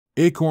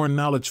Acorn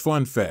Knowledge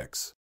Fun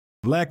Facts.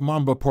 Black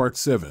Mamba Part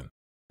 7.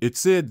 It's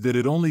said that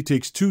it only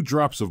takes 2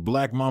 drops of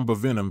black mamba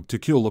venom to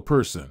kill a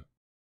person.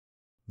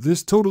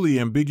 This totally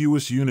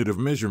ambiguous unit of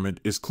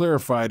measurement is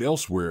clarified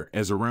elsewhere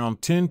as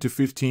around 10 to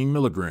 15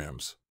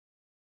 milligrams.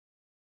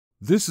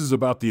 This is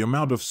about the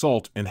amount of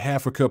salt in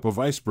half a cup of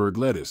iceberg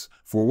lettuce,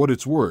 for what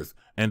it's worth,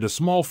 and a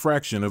small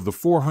fraction of the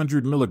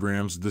 400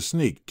 milligrams the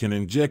snake can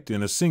inject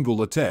in a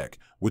single attack,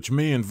 which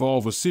may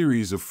involve a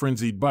series of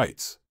frenzied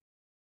bites.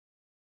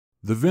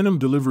 The venom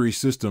delivery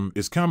system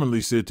is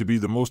commonly said to be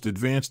the most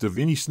advanced of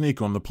any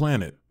snake on the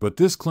planet, but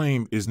this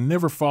claim is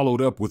never followed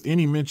up with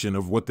any mention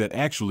of what that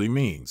actually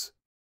means.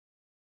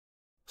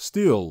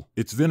 Still,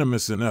 it's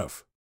venomous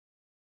enough.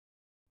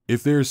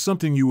 If there is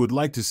something you would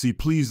like to see,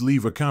 please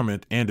leave a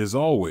comment, and as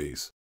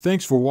always,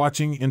 thanks for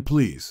watching, and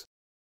please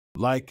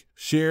like,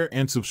 share,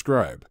 and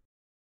subscribe.